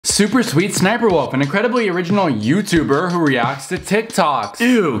Super Sweet Sniperwolf, an incredibly original YouTuber who reacts to TikToks.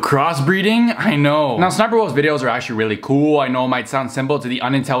 Ew, crossbreeding? I know. Now, Sniperwolf's videos are actually really cool. I know it might sound simple to the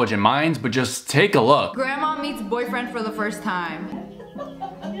unintelligent minds, but just take a look. Grandma meets boyfriend for the first time.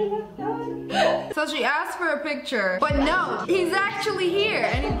 So she asked for a picture, but no, he's actually here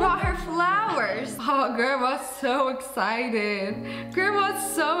and he brought her flowers. Oh, Grandma's so excited.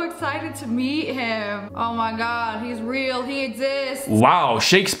 Grandma's so excited to meet him. Oh my God, he's real, he exists. Wow,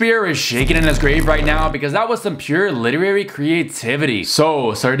 Shakespeare is shaking in his grave right now because that was some pure literary creativity.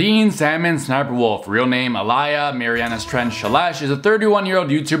 So, Sardine Salmon Sniperwolf, real name Alia Shelesh, is a 31-year-old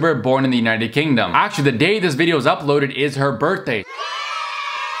YouTuber born in the United Kingdom. Actually, the day this video is uploaded is her birthday.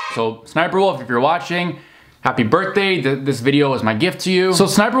 So Sniperwolf, if you're watching, happy birthday. This video is my gift to you. So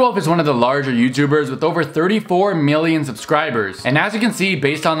Sniperwolf is one of the larger YouTubers with over 34 million subscribers. And as you can see,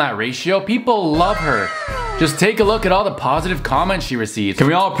 based on that ratio, people love her. Just take a look at all the positive comments she receives. Can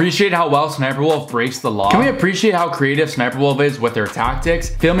we all appreciate how well Sniperwolf breaks the law? Can we appreciate how creative Sniperwolf is with their tactics?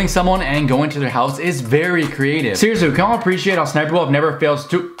 Filming someone and going to their house is very creative. Seriously, can we all appreciate how Sniperwolf never fails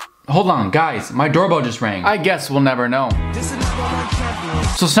to... Hold on, guys, my doorbell just rang. I guess we'll never know.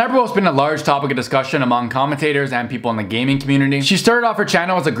 So Sniperwolf's been a large topic of discussion among commentators and people in the gaming community. She started off her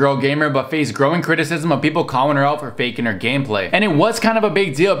channel as a girl gamer but faced growing criticism of people calling her out for faking her gameplay. And it was kind of a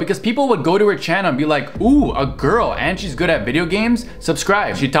big deal because people would go to her channel and be like, ooh, a girl and she's good at video games?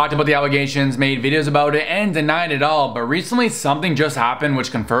 Subscribe. She talked about the allegations, made videos about it, and denied it all, but recently something just happened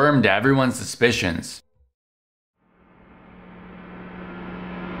which confirmed everyone's suspicions.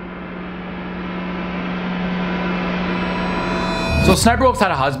 So Sniperwolf's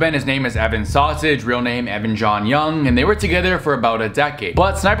had a husband, his name is Evan Sausage, real name Evan John Young, and they were together for about a decade.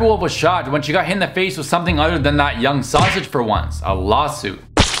 But Sniperwolf was shocked when she got hit in the face with something other than that young sausage for once, a lawsuit.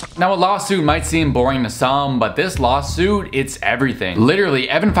 Now a lawsuit might seem boring to some, but this lawsuit, it's everything. Literally,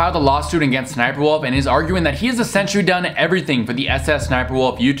 Evan filed a lawsuit against Sniperwolf and is arguing that he has essentially done everything for the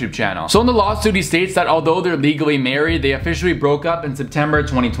SSSniperwolf YouTube channel. So in the lawsuit, he states that although they're legally married, they officially broke up in September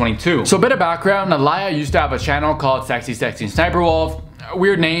 2022. So a bit of background, Alia used to have a channel called Sexy Sniperwolf.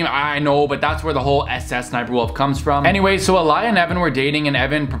 Weird name, I know, but that's where the whole SSSniperwolf comes from. Anyway, so Alia and Evan were dating and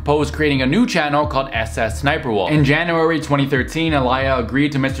Evan proposed creating a new channel called SSSniperwolf. In January 2013, Alia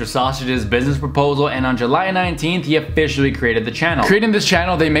agreed to Mr. Sausage's business proposal and on July 19th, he officially created the channel. Creating this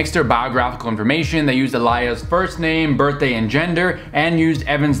channel, they mixed their biographical information. They used Alia's first name, birthday, and gender, and used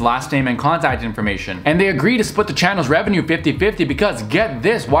Evan's last name and contact information. And they agreed to split the channel's revenue 50-50 because, get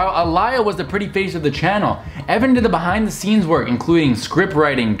this, while Alia was the pretty face of the channel, Evan did the behind the scenes work, including script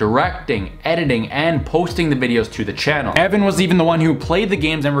writing, directing, editing, and posting the videos to the channel. Evan was even the one who played the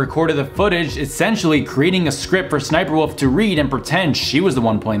games and recorded the footage, essentially creating a script for Sniperwolf to read and pretend she was the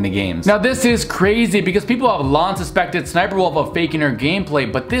one playing the games. Now this is crazy because people have long suspected Sniperwolf of faking her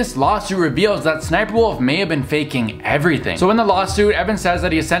gameplay, but this lawsuit reveals that Sniperwolf may have been faking everything. So in the lawsuit, Evan says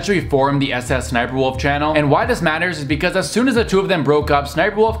that he essentially formed the SSSniperwolf channel, and why this matters is because as soon as the two of them broke up,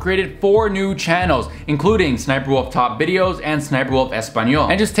 Sniperwolf created 4 new channels, including Sniperwolf Top Videos and Sniperwolf Espanol.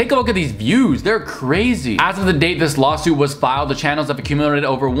 And just take a look at these views, they're crazy. As of the date this lawsuit was filed, the channels have accumulated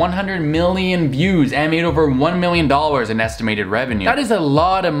over 100 million views and made over $1 million in estimated revenue. That is a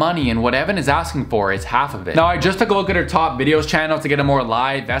lot of money, and what Evan is asking for is half of it. Now I just took a look at her Top Videos channel to get a more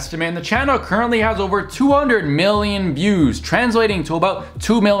live estimate, and the channel currently has over 200 million views, translating to about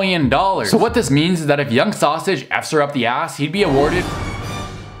 $2 million. So what this means is that if Young Sausage F's her up the ass, he'd be awarded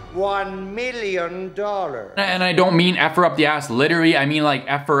 $1 million. And I don't mean F her up the ass literally, I mean like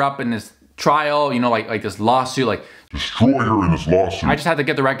F her up in this trial, you know, like this lawsuit, like destroy her in this lawsuit. I just had to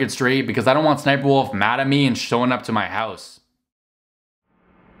get the record straight because I don't want Sniperwolf mad at me and showing up to my house.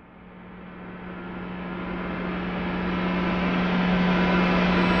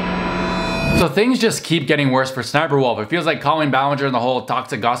 So things just keep getting worse for Sniperwolf. It feels like Colin Ballinger and the whole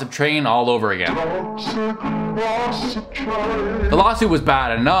toxic gossip train all over again. The lawsuit was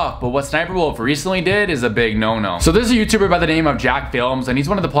bad enough, but what Sniperwolf recently did is a big no-no. So there's a YouTuber by the name of JacksFilms, and he's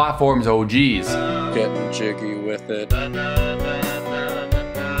one of the platform's OGs. Getting jiggy with it.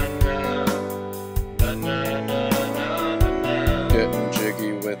 Getting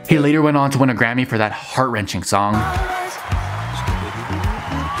jiggy with it. He later went on to win a Grammy for that heart-wrenching song.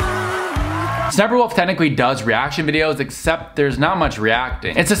 Sniperwolf technically does reaction videos, except there's not much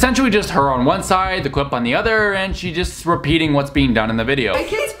reacting. It's essentially just her on one side, the clip on the other, and she just repeating what's being done in the video. My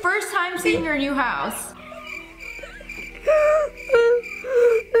kid's first time seeing your new house.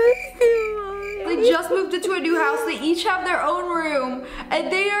 They just moved into a new house. They each have their own room, and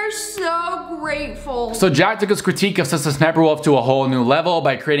they are so grateful. So Jack took his critique of SSSniperwolf to a whole new level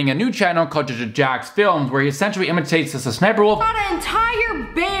by creating a new channel called JacksFilms, where he essentially imitates SSSniperwolf. Got an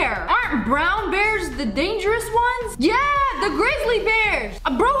entire bear. Are brown bears the dangerous ones? Yeah, the grizzly bears.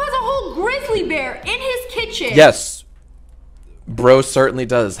 Bro has a whole grizzly bear in his kitchen. Yes. Bro certainly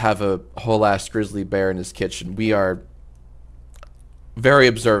does have a whole ass grizzly bear in his kitchen. We are very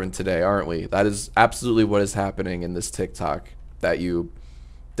observant today, aren't we? That is absolutely what is happening in this TikTok that you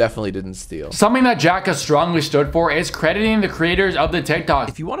definitely didn't steal. Something that Jack has strongly stood for is crediting the creators of the TikToks.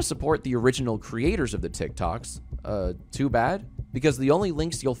 If you want to support the original creators of the TikToks, too bad, because the only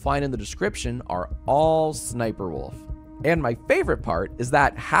links you'll find in the description are all SSniperwolf. And my favorite part is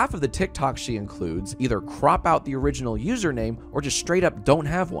that half of the TikToks she includes either crop out the original username or just straight up don't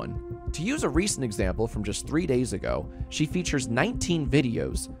have one. To use a recent example from just 3 days ago, she features 19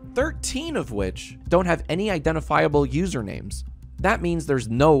 videos, 13 of which don't have any identifiable usernames. That means there's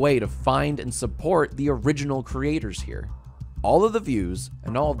no way to find and support the original creators here. All of the views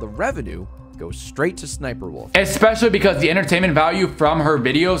and all of the revenue goes straight to SSniperwolf. Especially because the entertainment value from her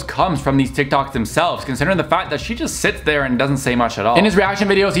videos comes from these TikToks themselves, considering the fact that she just sits there and doesn't say much at all. In his reaction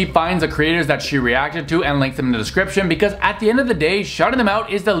videos, he finds the creators that she reacted to and links them in the description, because at the end of the day, shouting them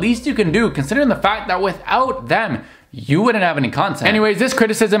out is the least you can do, considering the fact that without them, you wouldn't have any content. Anyways, this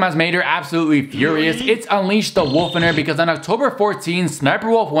criticism has made her absolutely furious. It's unleashed the wolf in her, because on October 14,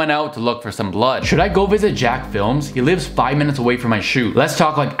 SSniperwolf went out to look for some blood. Should I go visit JacksFilms? He lives 5 minutes away from my shoot. Let's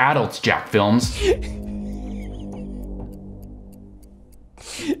talk like adults, JacksFilms.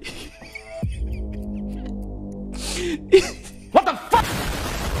 What the fuck?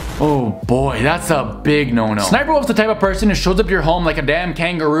 Oh boy, that's a big no-no. SSniperwolf's the type of person who shows up to your home like a damn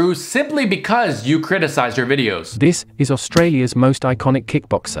kangaroo simply because you criticize your videos. This is Australia's most iconic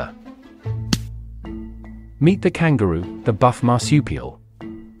kickboxer. Meet the kangaroo, the buff marsupial.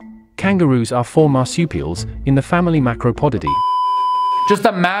 Kangaroos are 4 marsupials in the family Macropodidae. Just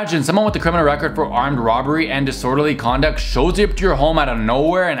imagine someone with a criminal record for armed robbery and disorderly conduct shows up to your home out of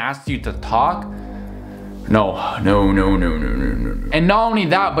nowhere and asks you to talk. No. And not only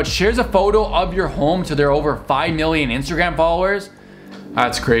that, but shares a photo of your home to their over 5 million Instagram followers.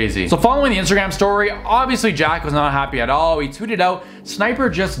 That's crazy. So following the Instagram story, obviously Jack was not happy at all. He tweeted out, "Sniper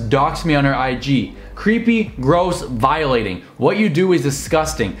just doxed me on her IG. Creepy, gross, violating. What you do is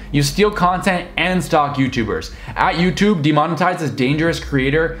disgusting. You steal content and stalk YouTubers. At YouTube, demonetize this dangerous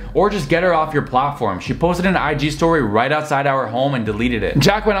creator or just get her off your platform." She posted an IG story right outside our home and deleted it.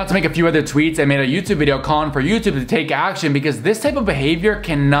 Jack went out to make a few other tweets and made a YouTube video calling for YouTube to take action, because this type of behavior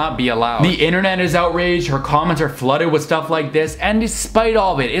cannot be allowed. The internet is outraged, her comments are flooded with stuff like this, and despite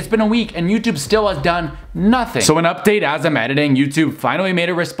all of it, it's been a week and YouTube still has done nothing. So an update as I'm editing, YouTube finally made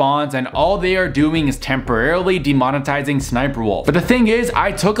a response, and all they are doing is temporarily demonetizing SSniperwolf. But the thing is,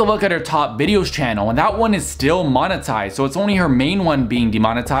 I took a look at her top videos channel and that one is still monetized, so it's only her main one being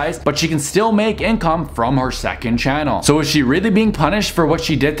demonetized, but she can still make income from her second channel. So is she really being punished for what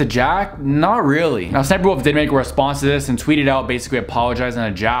she did to Jack? Not really. Now SSniperwolf did make a response to this and tweeted out basically apologizing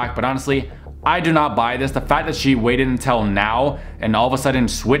to Jack, but honestly, I do not buy this. The fact that she waited until now and all of a sudden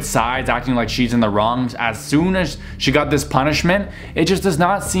switched sides, acting like she's in the wrong as soon as she got this punishment, it just does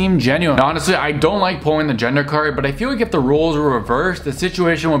not seem genuine. Now, honestly, I don't like pulling the gender card, but I feel like if the roles were reversed, the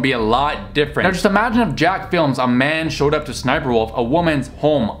situation would be a lot different. Now just imagine if JacksFilms, a man showed up to SSniperwolf, a woman's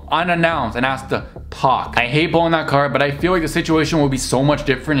home, unannounced, and asked to talk. I hate pulling that card, but I feel like the situation would be so much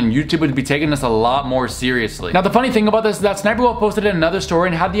different and YouTube would be taking this a lot more seriously. Now the funny thing about this is that SSniperwolf posted another story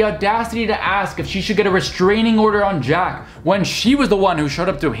and had the audacity to ask if she should get a restraining order on Jack when she was the one who showed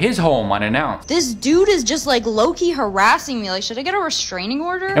up to his home unannounced. This dude is just like low-key harassing me. Like, should I get a restraining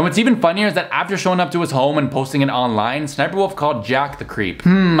order? And what's even funnier is that after showing up to his home and posting it online, SSniperwolf called Jack the creep.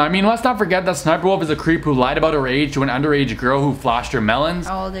 I mean, let's not forget that SSniperwolf is a creep who lied about her age to an underage girl who flashed her melons.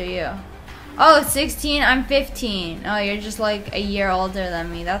 How old are you? Oh, 16, I'm 15. Oh, you're just like a year older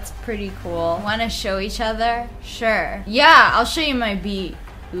than me. That's pretty cool. Wanna show each other? Sure. Yeah, I'll show you my beat.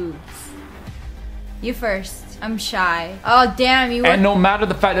 Oops. You first. I'm shy. Oh, damn, you were— And no matter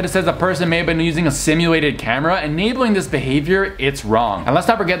the fact that it says a person may have been using a simulated camera, enabling this behavior, it's wrong. And let's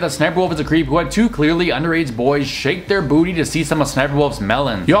not forget that SSniperwolf is a creep who had 2 clearly underage boys shake their booty to see some of SSniperwolf's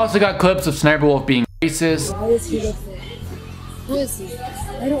melons. You also got clips of SSniperwolf being racist. Why is he different? Who is he?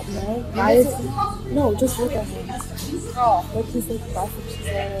 I don't know. Why is he? No, just look at him. Oh, like he's like buff and she's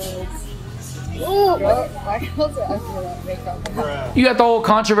like Ooh, my girls are ugly without makeup. You got the whole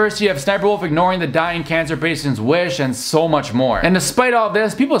controversy of Sniperwolf ignoring the dying cancer patient's wish and so much more. And despite all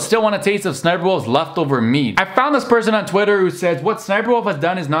this, people still want a taste of Sniperwolf's leftover meat. I found this person on Twitter who says what Sniperwolf has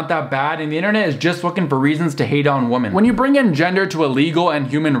done is not that bad and the internet is just looking for reasons to hate on women. When you bring in gender to a legal and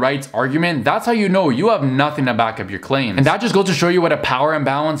human rights argument, that's how you know you have nothing to back up your claims. And that just goes to show you what a power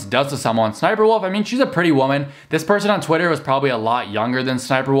imbalance does to someone. Sniperwolf, I mean, she's a pretty woman. This person on Twitter was probably a lot younger than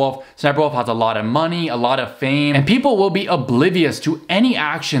Sniperwolf. Sniperwolf has a lot of money, a lot of fame, and people will be oblivious to any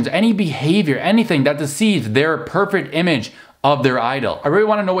actions, any behavior, anything that deceives their perfect image of their idol. I really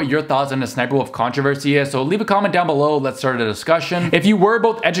want to know what your thoughts on the Sniperwolf controversy is, so leave a comment down below. Let's start a discussion. If you were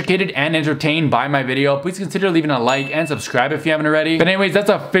both educated and entertained by my video, please consider leaving a like and subscribe if you haven't already. But anyways, that's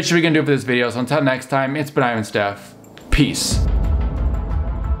officially gonna do it for this video, so until next time, it's been IvanSteff. Peace.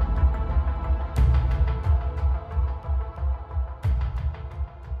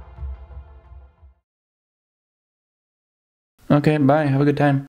 Okay, bye. Have a good time.